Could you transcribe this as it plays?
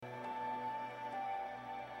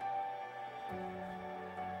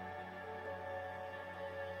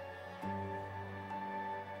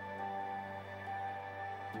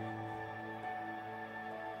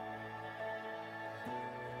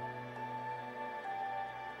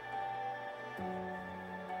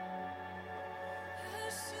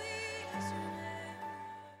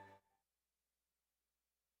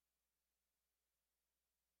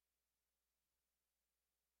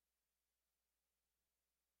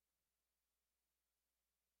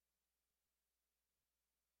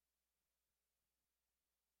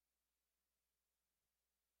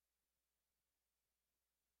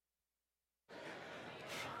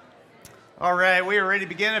All right, we are ready to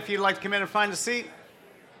begin. If you'd like to come in and find a seat.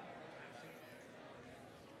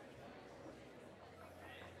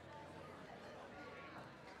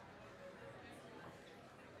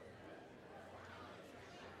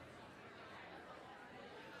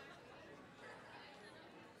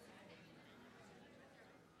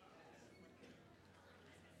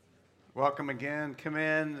 Welcome again. Come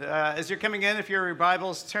in. As you're coming in, if you're your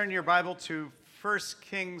Bibles, turn your Bible to 1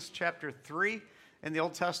 Kings chapter 3 in the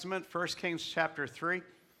Old Testament. 1 Kings chapter 3.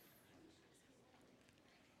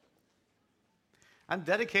 I'm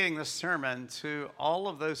dedicating this sermon to all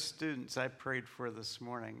of those students I prayed for this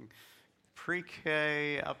morning,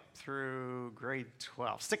 pre-K up through grade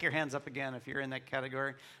 12. Stick your hands up again if you're in that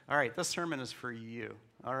category. All right, this sermon is for you,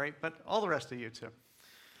 all right? But all the rest of you too.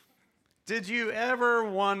 Did you ever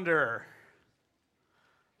wonder,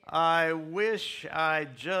 I wish I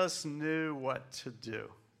just knew what to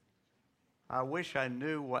do? I wish I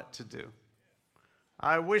knew what to do.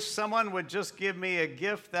 I wish someone would just give me a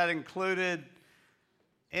gift that included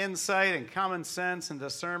insight and common sense and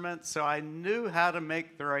discernment so I knew how to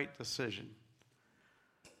make the right decision.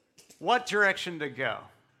 What direction to go?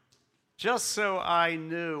 Just so I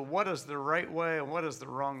knew what is the right way and what is the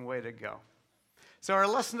wrong way to go. So our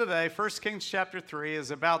lesson today, 1 Kings chapter 3,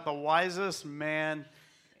 is about the wisest man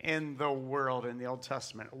in the world in the Old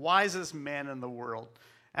Testament. Wisest man in the world.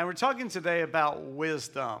 And we're talking today about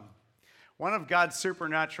wisdom, one of God's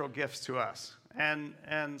supernatural gifts to us. And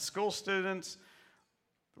school students,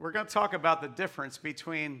 we're going to talk about the difference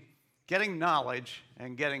between getting knowledge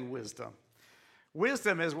and getting wisdom.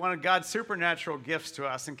 Wisdom is one of God's supernatural gifts to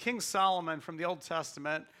us. And King Solomon from the Old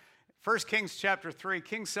Testament, 1 Kings chapter 3,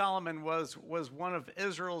 King Solomon was one of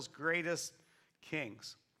Israel's greatest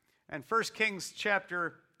kings. And 1 Kings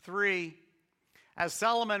chapter 3, as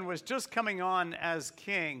Solomon was just coming on as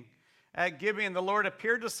king at Gibeon, the Lord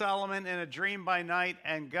appeared to Solomon in a dream by night,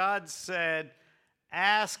 and God said,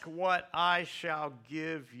 "Ask what I shall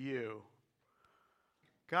give you."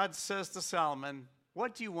 God says to Solomon,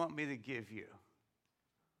 "What do you want me to give you?"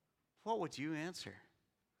 What would you answer?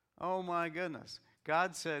 Oh my goodness.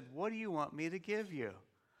 God said, "What do you want me to give you?"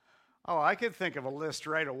 Oh, I could think of a list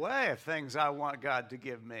right away of things I want God to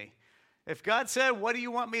give me. If God said, "What do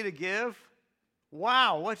you want me to give?"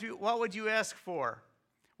 Wow, what would you ask for?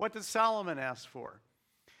 What did Solomon ask for?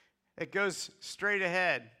 It goes straight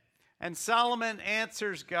ahead. And Solomon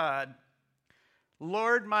answers God,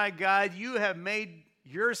 "Lord my God, you have made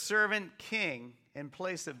your servant king in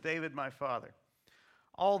place of David my father.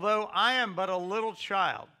 Although I am but a little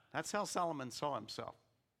child." That's how Solomon saw himself.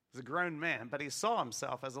 He's a grown man, but he saw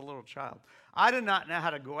himself as a little child. "I do not know how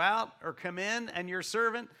to go out or come in, and your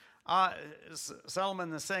servant,"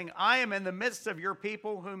 Solomon is saying, "I am in the midst of your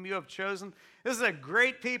people whom you have chosen." This is a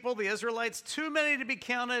great people, the Israelites, too many to be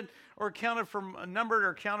counted or counted for numbered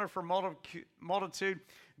or counted for multitude.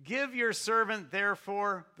 "Give your servant,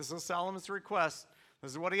 therefore," this is Solomon's request,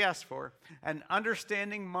 this is what he asked for, "an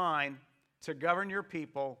understanding mind to govern your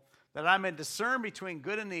people, that I may discern between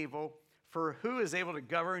good and evil, for who is able to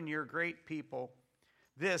govern your great people,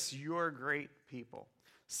 this your great people?"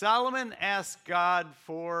 Solomon asked God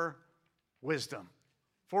for wisdom,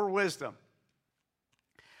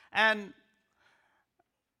 And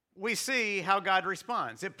we see how God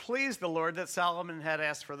responds. It pleased the Lord that Solomon had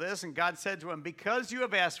asked for this, and God said to him, "Because you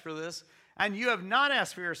have asked for this, and you have not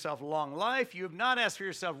asked for yourself long life, you have not asked for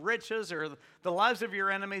yourself riches or the lives of your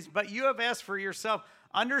enemies, but you have asked for yourself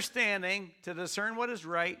understanding to discern what is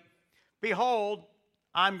right. Behold,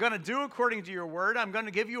 I'm going to do according to your word. I'm going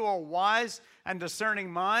to give you a wise and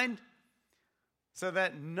discerning mind, so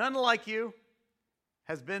that none like you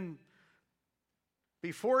has been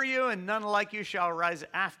before you, and none like you shall rise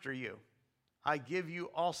after you. I give you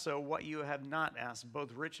also what you have not asked,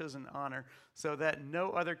 both riches and honor, so that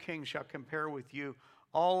no other king shall compare with you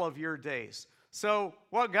all of your days." So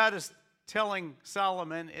what God is telling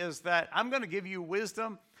Solomon is that I'm going to give you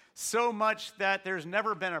wisdom so much that there's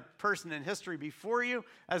never been a person in history before you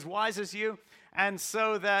as wise as you, and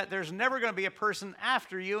so that there's never going to be a person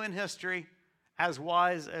after you in history as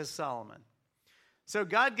wise as Solomon. So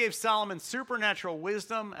God gave Solomon supernatural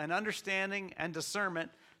wisdom and understanding and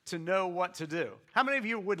discernment to know what to do. How many of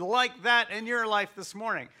you would like that in your life this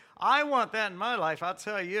morning? I want that in my life, I'll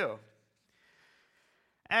tell you.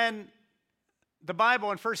 And the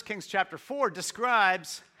Bible in 1 Kings chapter 4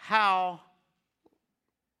 describes how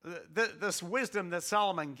this wisdom that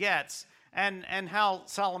Solomon gets and how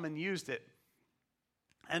Solomon used it.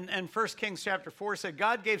 And 1 Kings chapter 4 said,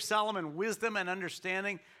 God gave Solomon wisdom and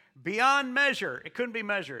understanding beyond measure. It couldn't be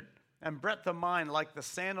measured. And breadth of mind like the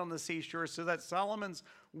sand on the seashore, so that Solomon's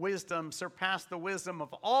wisdom surpassed the wisdom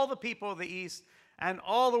of all the people of the East and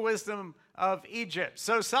all the wisdom of Egypt.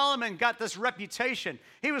 So Solomon got this reputation.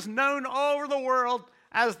 He was known all over the world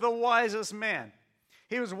as the wisest man.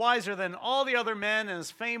 He was wiser than all the other men, and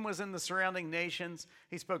his fame was in the surrounding nations.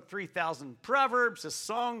 He spoke 3,000 proverbs, his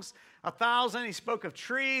songs 1,000. He spoke of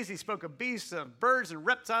trees, he spoke of beasts, of birds and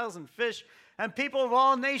reptiles and fish. And people of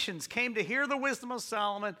all nations came to hear the wisdom of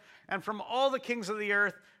Solomon, and from all the kings of the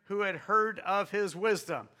earth who had heard of his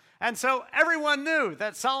wisdom. And so everyone knew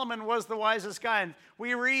that Solomon was the wisest guy. And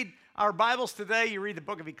we read our Bibles today. You read the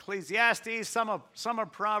book of Ecclesiastes, some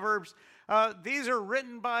of Proverbs. These are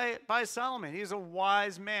written by Solomon. He's a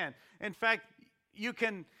wise man. In fact, you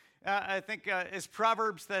can, I think it's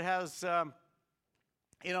Proverbs that has,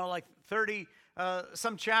 like 30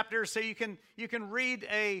 some chapters. So you can read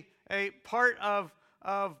a part of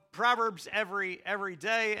Proverbs every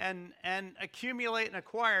day and accumulate and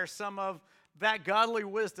acquire some of that godly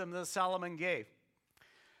wisdom that Solomon gave.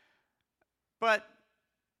 But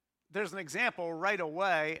there's an example right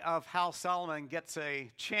away of how Solomon gets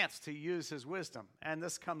a chance to use his wisdom. And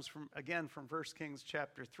this comes from 1 Kings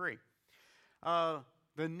chapter 3. The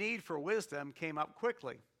need for wisdom came up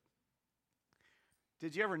quickly.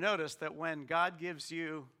 Did you ever notice that when God gives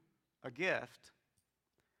you a gift,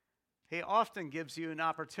 he often gives you an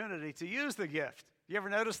opportunity to use the gift? You ever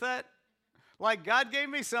notice that? Like, God gave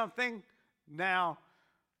me something, now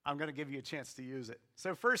I'm going to give you a chance to use it.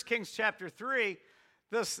 So 1 Kings chapter 3,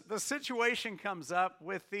 the situation comes up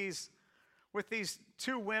with these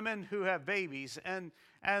two women who have babies.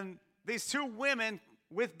 And these two women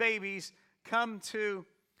with babies come to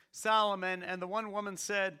Solomon, and the one woman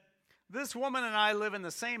said, "This woman and I live in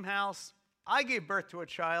the same house. I gave birth to a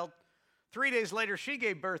child. 3 days later, she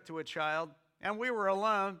gave birth to a child, and we were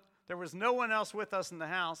alone. There was no one else with us in the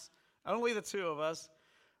house, only the two of us.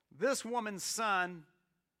 This woman's son,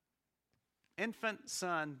 infant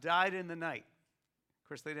son, died in the night." Of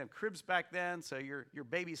course, they didn't have cribs back then, so your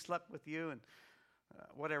baby slept with you, and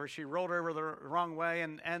whatever. She rolled over the wrong way,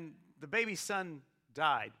 and the baby's son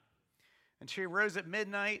died. And she arose at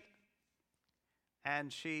midnight,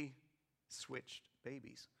 and she switched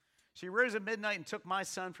babies. She rose at midnight and took my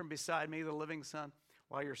son from beside me, the living son,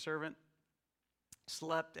 while your servant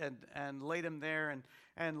slept, and laid him there,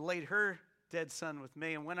 and laid her dead son with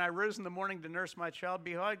me. And when I rose in the morning to nurse my child,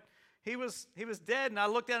 behold, he was dead. And I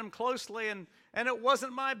looked at him closely, and it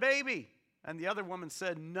wasn't my baby. And the other woman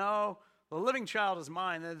said, "No, the living child is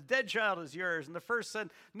mine, and the dead child is yours." And the first said,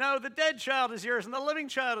 "No, the dead child is yours, and the living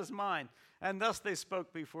child is mine." And thus they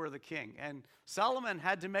spoke before the king. And Solomon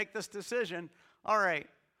had to make this decision. All right,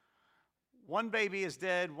 one baby is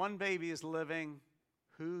dead, one baby is living.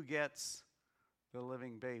 Who gets the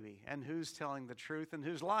living baby? And who's telling the truth and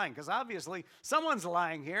who's lying? Because obviously someone's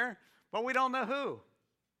lying here, but we don't know who.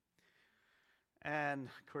 And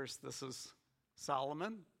of course, this is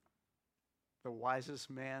Solomon, the wisest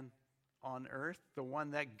man on earth, the one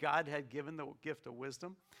that God had given the gift of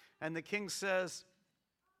wisdom. And the king says,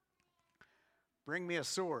 "Bring me a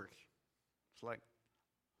sword." It's like,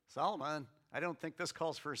 "Solomon, I don't think this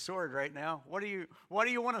calls for a sword right now. Why do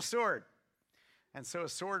you want a sword?" And so a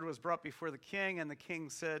sword was brought before the king, and the king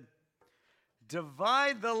said,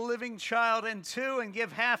 "Divide the living child in two and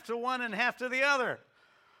give half to one and half to the other."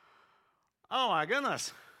 Oh my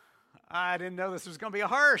goodness. I didn't know this was going to be a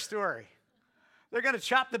horror story. They're going to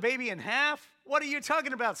chop the baby in half? What are you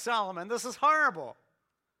talking about, Solomon? This is horrible.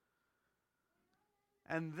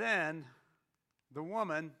 And then the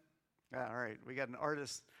woman, all right, we got an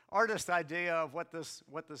artist idea of what this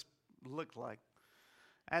looked like.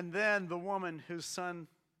 And then the woman whose son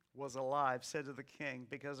was alive said to the king,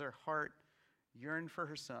 because her heart yearned for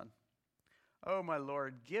her son, "Oh, my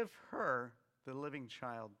lord, give her the living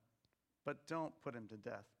child, but don't put him to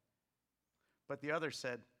death." But the other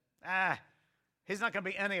said, "He's not going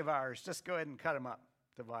to be any of ours. Just go ahead and cut him up,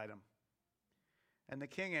 divide him." And the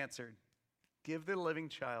king answered, "Give the living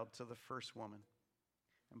child to the first woman,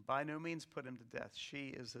 and by no means put him to death. She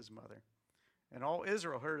is his mother." And all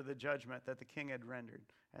Israel heard of the judgment that the king had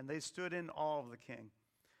rendered, and they stood in awe of the king,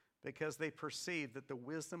 because they perceived that the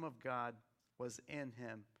wisdom of God was in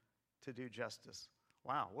him to do justice.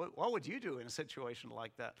 Wow, what would you do in a situation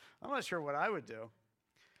like that? I'm not sure what I would do.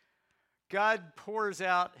 God pours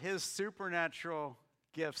out his supernatural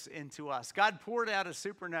gifts into us. God poured out a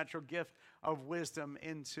supernatural gift of wisdom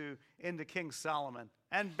into King Solomon.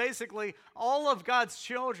 And basically, all of God's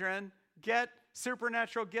children get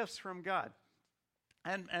supernatural gifts from God.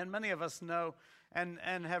 And many of us know and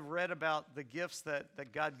have read about the gifts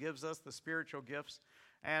that God gives us, the spiritual gifts.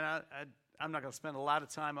 And I'm not going to spend a lot of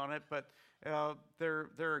time on it, but There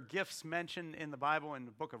are gifts mentioned in the Bible in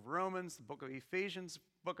the book of Romans, the book of Ephesians,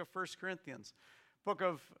 book of 1 Corinthians. Book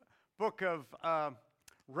of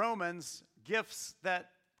Romans, gifts that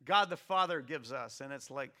God the Father gives us, and it's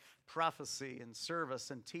like prophecy and service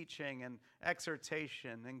and teaching and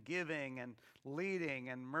exhortation and giving and leading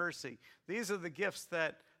and mercy. These are the gifts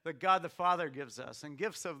that God the Father gives us, and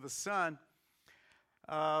gifts of the Son.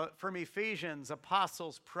 From Ephesians,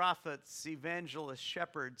 apostles, prophets, evangelists,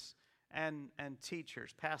 shepherds, and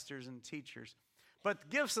teachers, pastors and teachers. But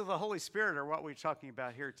gifts of the Holy Spirit are what we're talking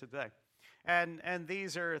about here today. And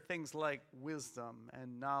these are things like wisdom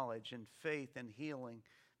and knowledge and faith and healing,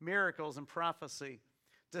 miracles and prophecy,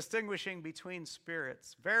 distinguishing between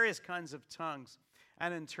spirits, various kinds of tongues,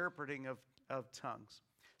 and interpreting of tongues.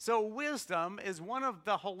 So wisdom is one of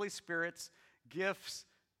the Holy Spirit's gifts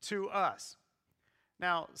to us.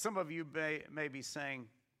 Now, some of you may be saying,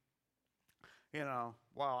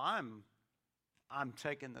 well, I'm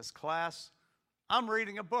taking this class. I'm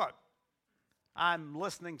reading a book. I'm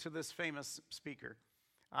listening to this famous speaker.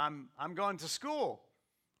 I'm going to school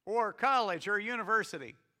or college or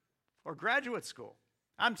university or graduate school.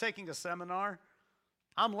 I'm taking a seminar.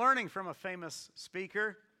 I'm learning from a famous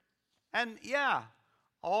speaker. And yeah,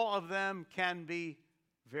 all of them can be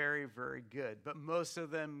very, very good, but most of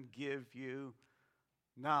them give you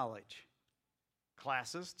knowledge.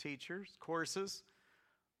 Classes, teachers, courses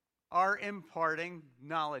are imparting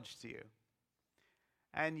knowledge to you.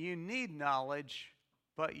 And you need knowledge,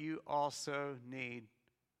 but you also need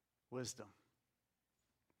wisdom.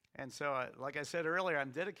 And so, like I said earlier,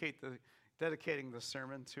 I'm dedicating the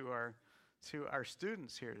sermon to our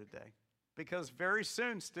students here today. Because very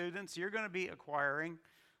soon, students, you're going to be acquiring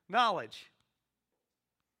knowledge.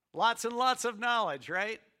 Lots and lots of knowledge,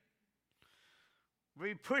 right?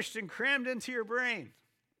 Be pushed and crammed into your brain.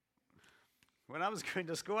 When I was going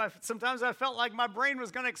to school, sometimes I felt like my brain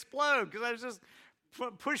was going to explode because I was just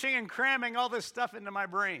pushing and cramming all this stuff into my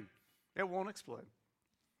brain. It won't explode.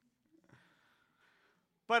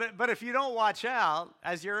 But if you don't watch out,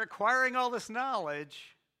 as you're acquiring all this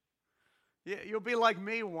knowledge, you'll be like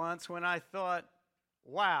me once when I thought,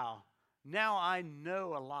 wow, now I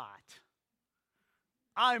know a lot.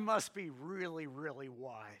 I must be really, really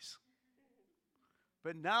wise.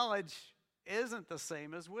 But knowledge isn't the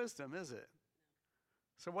same as wisdom, is it?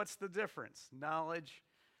 So what's the difference? Knowledge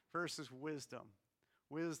versus wisdom.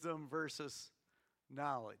 Wisdom versus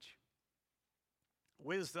knowledge.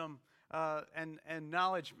 Wisdom and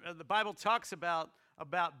knowledge. The Bible talks about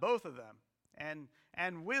both of them.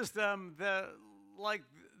 And wisdom, the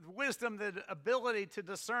ability to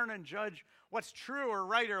discern and judge what's true or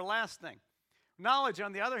right or lasting. Knowledge,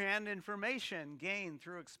 on the other hand, information gained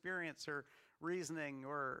through experience or reasoning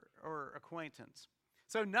or acquaintance.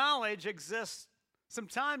 So knowledge exists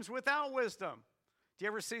sometimes without wisdom. Do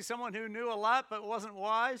you ever see someone who knew a lot but wasn't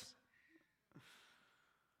wise?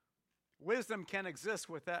 Wisdom can exist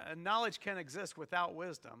without, knowledge can exist without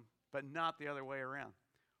wisdom, but not the other way around.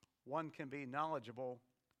 One can be knowledgeable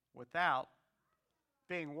without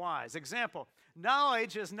being wise. Example,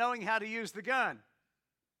 knowledge is knowing how to use the gun.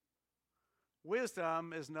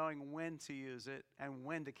 Wisdom is knowing when to use it and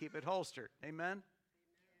when to keep it holstered. Amen?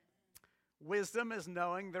 Wisdom is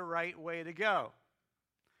knowing the right way to go.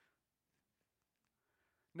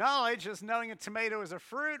 Knowledge is knowing a tomato is a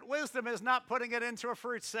fruit. Wisdom is not putting it into a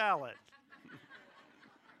fruit salad.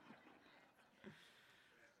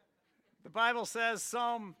 The Bible says,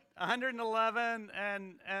 Psalm 111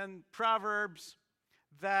 and Proverbs,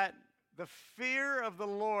 that the fear of the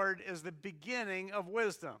Lord is the beginning of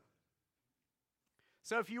wisdom.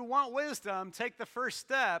 So if you want wisdom, take the first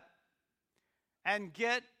step and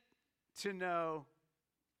get to know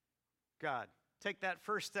God. Take that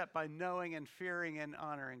first step by knowing and fearing and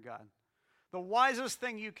honoring God. The wisest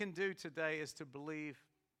thing you can do today is to believe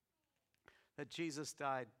that Jesus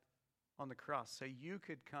died on the cross so you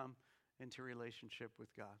could come into relationship with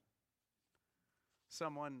God.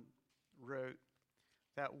 Someone wrote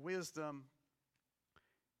that wisdom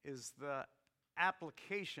is the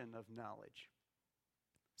application of knowledge.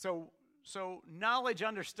 So knowledge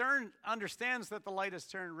understands that the light is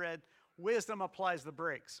turned red. Wisdom applies the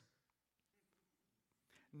brakes.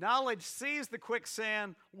 Knowledge sees the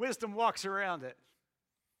quicksand. Wisdom walks around it.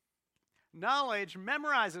 Knowledge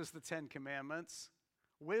memorizes the 10 Commandments.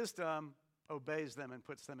 Wisdom obeys them and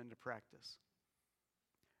puts them into practice.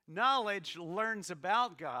 Knowledge learns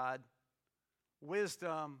about God.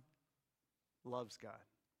 Wisdom loves God.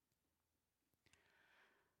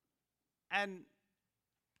 And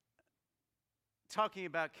talking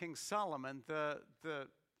about King Solomon, the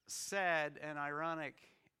sad and ironic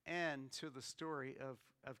end to the story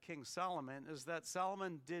of King Solomon is that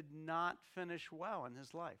Solomon did not finish well in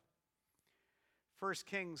his life. 1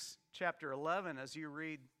 Kings chapter 11, as you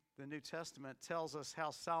read the New Testament, tells us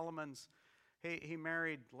how he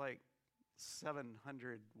married like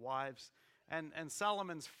 700 wives, and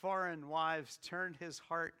Solomon's foreign wives turned his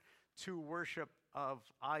heart to worship of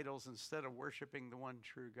idols instead of worshiping the one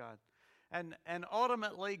true God. And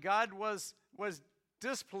ultimately, God was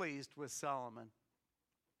displeased with Solomon.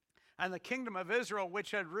 And the kingdom of Israel,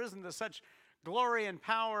 which had risen to such glory and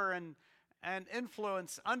power and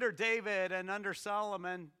influence under David and under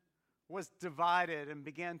Solomon, was divided and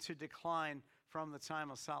began to decline from the time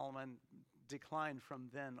of Solomon, declined from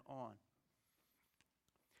then on.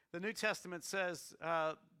 The New Testament says,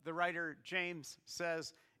 the writer James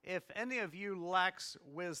says, if any of you lacks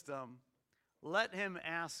wisdom, let him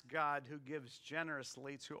ask God, who gives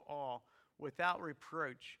generously to all without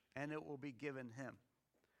reproach, and it will be given him.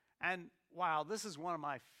 And wow, this is one of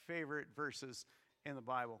my favorite verses in the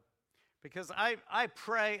Bible, because I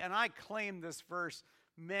pray and I claim this verse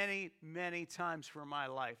many, many times for my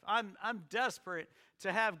life. I'm desperate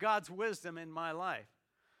to have God's wisdom in my life,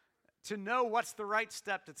 to know what's the right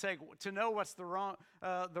step to take, to know what's the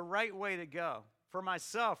right way to go for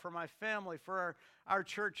myself, for my family, for our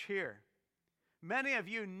church here. Many of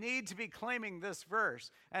you need to be claiming this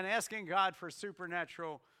verse and asking God for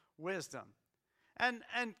supernatural wisdom. And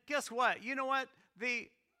guess what? You know what? The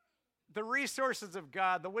resources of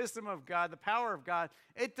God, the wisdom of God, the power of God,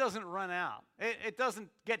 it doesn't run out. It doesn't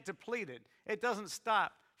get depleted. It doesn't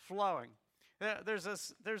stop flowing. There's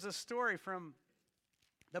a story from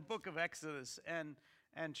the book of Exodus and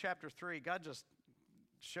chapter 3. God just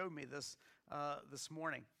showed me this this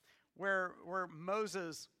morning, where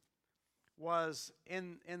Moses was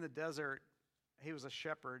in the desert. He was a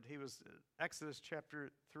shepherd. He was Exodus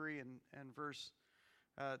chapter 3 and verse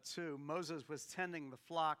 2. Moses was tending the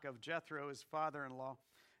flock of Jethro, his father-in-law,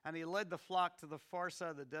 and he led the flock to the far side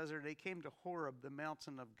of the desert. And he came to Horeb, the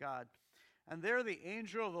mountain of God. And there the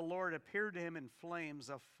angel of the Lord appeared to him in flames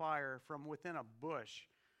of fire from within a bush.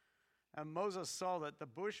 And Moses saw that the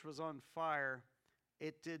bush was on fire.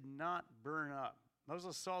 It did not burn up.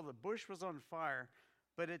 Moses saw the bush was on fire,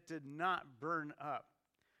 but it did not burn up.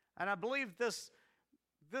 And I believe this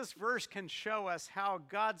verse can show us how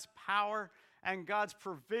God's power and God's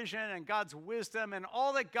provision and God's wisdom and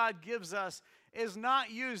all that God gives us is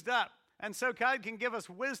not used up. And so God can give us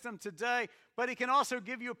wisdom today, but he can also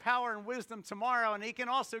give you power and wisdom tomorrow, and he can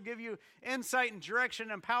also give you insight and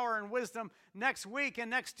direction and power and wisdom next week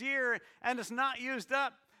and next year, and it's not used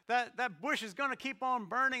up. That bush is going to keep on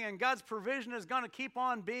burning, and God's provision is going to keep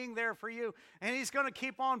on being there for you, and he's going to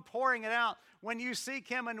keep on pouring it out when you seek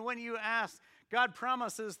him and when you ask. God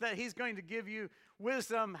promises that he's going to give you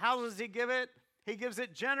wisdom. How does he give it? He gives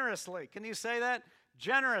it generously. Can you say that?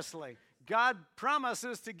 Generously. God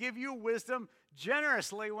promises to give you wisdom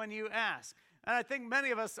generously when you ask. And I think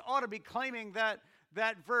many of us ought to be claiming that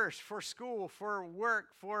verse for school, for work,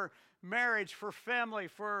 for marriage, for family,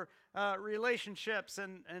 for relationships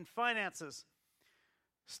and finances.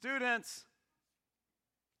 Students,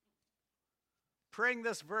 praying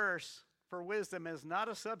this verse for wisdom is not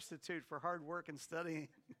a substitute for hard work and studying.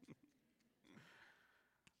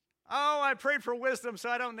 Oh, I prayed for wisdom so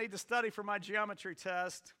I don't need to study for my geometry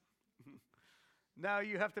test. No,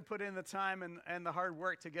 you have to put in the time and the hard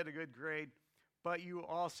work to get a good grade, but you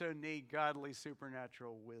also need godly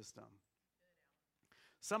supernatural wisdom.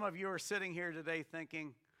 Some of you are sitting here today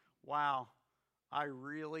thinking, wow, I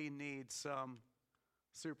really need some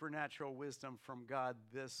supernatural wisdom from God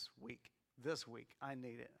this week. This week, I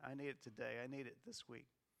need it. I need it today. I need it this week.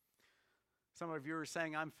 Some of you are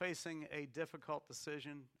saying, I'm facing a difficult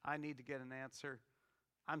decision. I need to get an answer.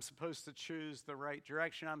 I'm supposed to choose the right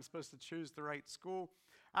direction. I'm supposed to choose the right school.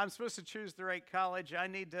 I'm supposed to choose the right college. I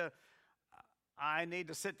need to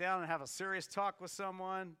sit down and have a serious talk with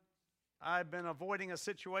someone. I've been avoiding a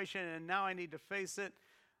situation and now I need to face it.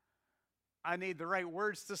 I need the right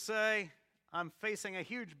words to say. I'm facing a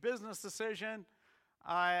huge business decision.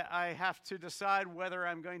 I have to decide whether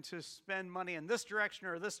I'm going to spend money in this direction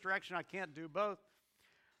or this direction. I can't do both.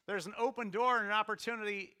 There's an open door and an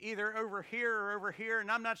opportunity either over here or over here, and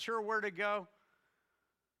I'm not sure where to go.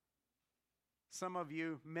 Some of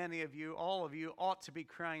you, many of you, all of you ought to be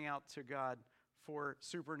crying out to God for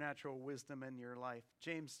supernatural wisdom in your life.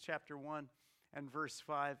 James chapter 1 and verse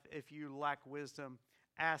 5, if you lack wisdom,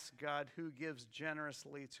 ask God, who gives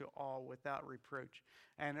generously to all without reproach,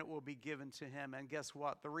 and it will be given to him. And guess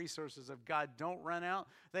what? The resources of God don't run out.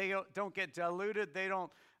 They don't get diluted. They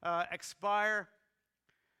don't expire.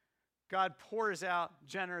 God pours out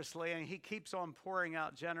generously, and he keeps on pouring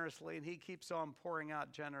out generously, and he keeps on pouring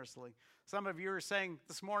out generously. Some of you are saying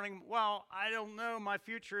this morning, well, I don't know. My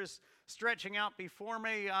future is stretching out before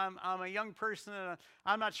me. I'm a young person, and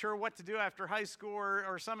I'm not sure what to do after high school.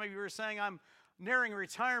 Or some of you are saying, I'm nearing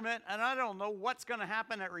retirement, and I don't know what's going to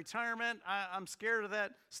happen at retirement. I'm scared of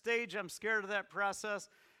that stage. I'm scared of that process.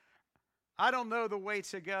 I don't know the way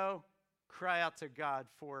to go. Cry out to God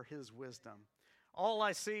for his wisdom. All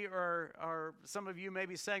I see are some of you may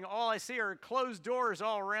be saying, all I see are closed doors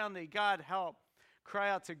all around me. God, help. Cry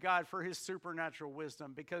out to God for his supernatural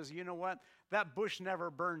wisdom, because you know what? That bush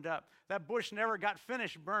never burned up. That bush never got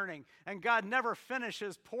finished burning. And God never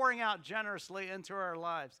finishes pouring out generously into our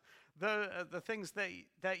lives the things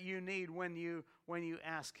that you need when you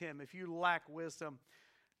ask him. If you lack wisdom,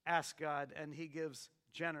 ask God, and he gives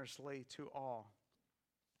generously to all,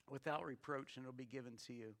 without reproach, and it'll be given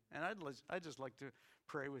to you. And I'd just like to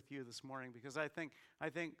pray with you this morning, because I think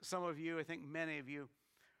some of you, I think many of you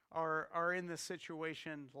are in this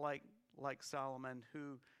situation like Solomon,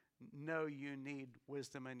 who know you need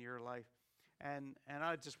wisdom in your life. And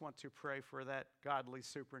I just want to pray for that godly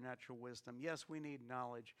supernatural wisdom. Yes, we need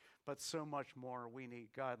knowledge, but so much more we need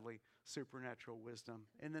godly supernatural wisdom.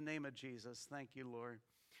 In the name of Jesus, thank you, Lord.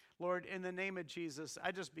 Lord, in the name of Jesus,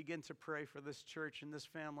 I just begin to pray for this church and this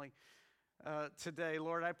family today.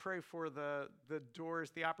 Lord, I pray for the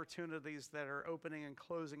doors, the opportunities that are opening and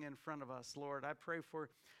closing in front of us. Lord, I pray for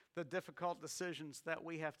the difficult decisions that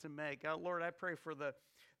we have to make. Lord, I pray for the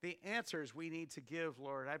answers we need to give,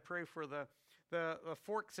 Lord. I pray for the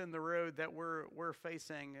forks in the road that we're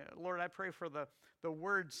facing. Lord, I pray for the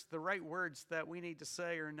words, the right words that we need to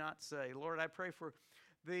say or not say. Lord, I pray for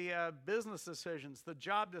the business decisions, the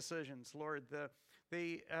job decisions, Lord,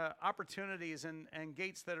 the opportunities and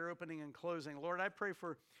gates that are opening and closing. Lord, I pray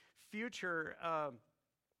for futures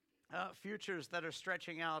that are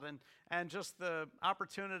stretching out, and just the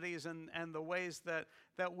opportunities and the ways that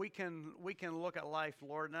we can look at life,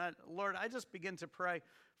 Lord. And Lord, I just begin to pray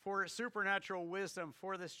for supernatural wisdom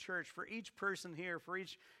for this church, for each person here, for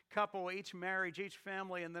each couple, each marriage, each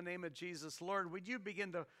family, in the name of Jesus. Lord, would you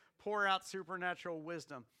begin to pour out supernatural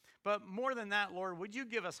wisdom? But more than that, Lord, would you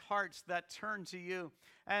give us hearts that turn to you?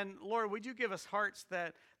 And Lord, would you give us hearts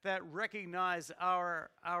that recognize our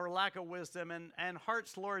lack of wisdom, and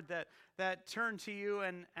hearts, Lord, that turn to you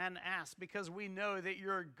and ask, because we know that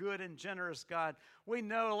you're a good and generous God. We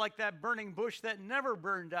know, like that burning bush that never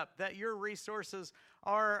burned up, that your resources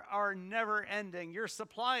are never ending. Your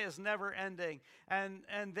supply is never ending. And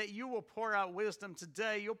that you will pour out wisdom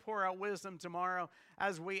today. You'll pour out wisdom tomorrow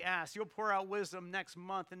as we ask. You'll pour out wisdom next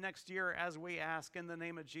month and next year as we ask, in the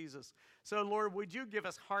name of Jesus. So Lord, would you give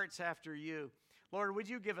us hearts after you? Lord, would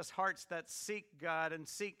you give us hearts that seek God and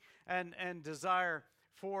seek and desire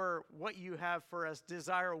for what you have for us,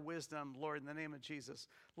 desire wisdom, Lord, in the name of Jesus.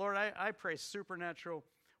 Lord, I pray supernatural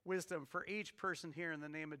wisdom for each person here in the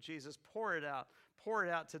name of Jesus. Pour it out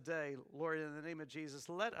today, Lord, in the name of Jesus.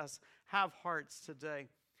 Let us have hearts today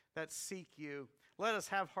that seek you. Let us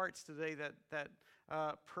have hearts today that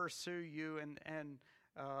pursue you and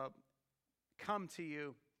come to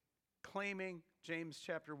you, claiming James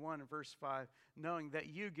chapter 1 and verse 5, knowing that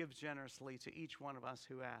you give generously to each one of us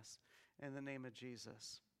who asks, in the name of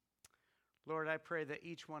Jesus. Lord, I pray that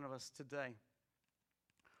each one of us today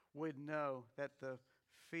would know that the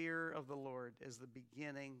fear of the Lord is the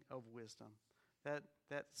beginning of wisdom, that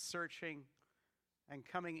searching and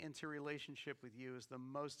coming into relationship with you is the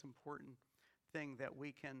most important thing that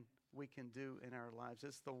we can do in our lives.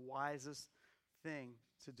 It's the wisest thing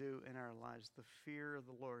to do in our lives. The fear of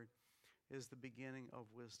the Lord is the beginning of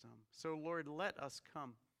wisdom. So, Lord, let us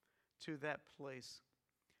come to that place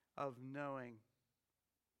of knowing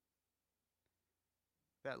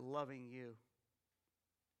that loving you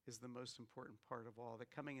is the most important part of all,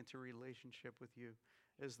 that coming into relationship with you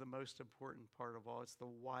is the most important part of all. It's the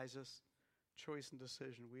wisest choice and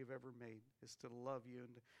decision we've ever made, is to love you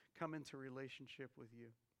and to come into relationship with you.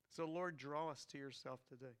 So, Lord, draw us to yourself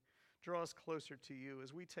today. Draw us closer to you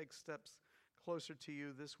as we take steps closer to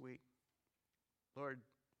you this week. Lord,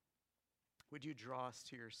 would you draw us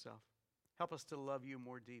to yourself? Help us to love you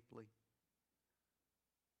more deeply.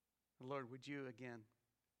 And Lord, would you again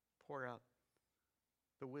pour out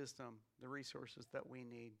the wisdom, the resources that we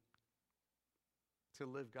need to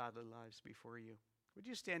live godly lives before you. Would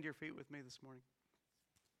you stand to your feet with me this morning?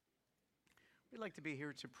 We'd like to be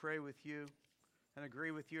here to pray with you and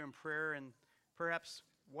agree with you in prayer, and perhaps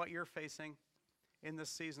what you're facing in this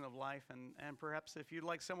season of life, and perhaps if you'd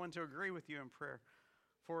like someone to agree with you in prayer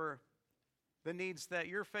for the needs that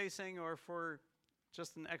you're facing, or for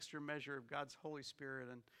just an extra measure of God's Holy Spirit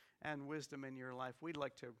and wisdom in your life. We'd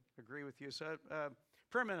like to agree with you. So,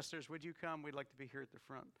 prayer ministers, would you come? We'd like to be here at the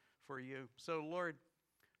front for you. So, Lord,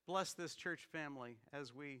 bless this church family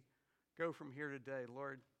as we go from here today.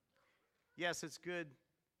 Lord, yes, it's good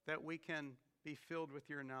that we can be filled with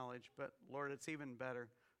your knowledge, but Lord, it's even better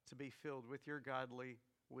to be filled with your godly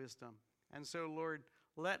wisdom. And so, Lord,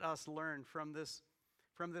 let us learn from this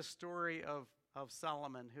story of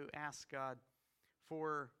Solomon, who asked God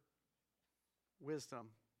for wisdom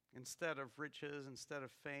instead of riches, instead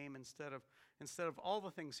of fame, instead of all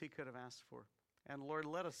the things he could have asked for. And Lord,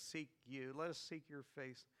 let us seek you. Let us seek your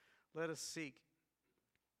face. Let us seek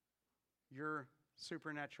your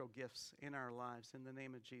supernatural gifts in our lives in the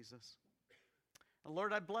name of Jesus. And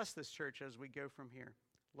Lord, I bless this church as we go from here.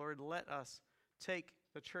 Lord, let us take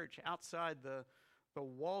the church outside the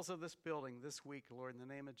walls of this building this week, Lord, in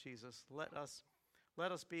the name of Jesus. Let us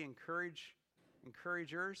be encouragers.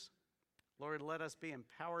 Lord, let us be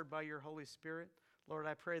empowered by your Holy Spirit. Lord,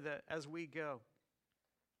 I pray that as we go,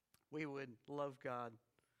 we would love God.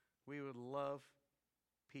 We would love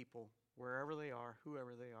people wherever they are,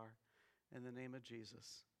 whoever they are, in the name of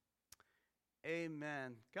Jesus.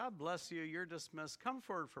 Amen. God bless you. You're dismissed. Come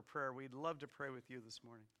forward for prayer. We'd love to pray with you this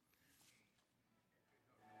morning.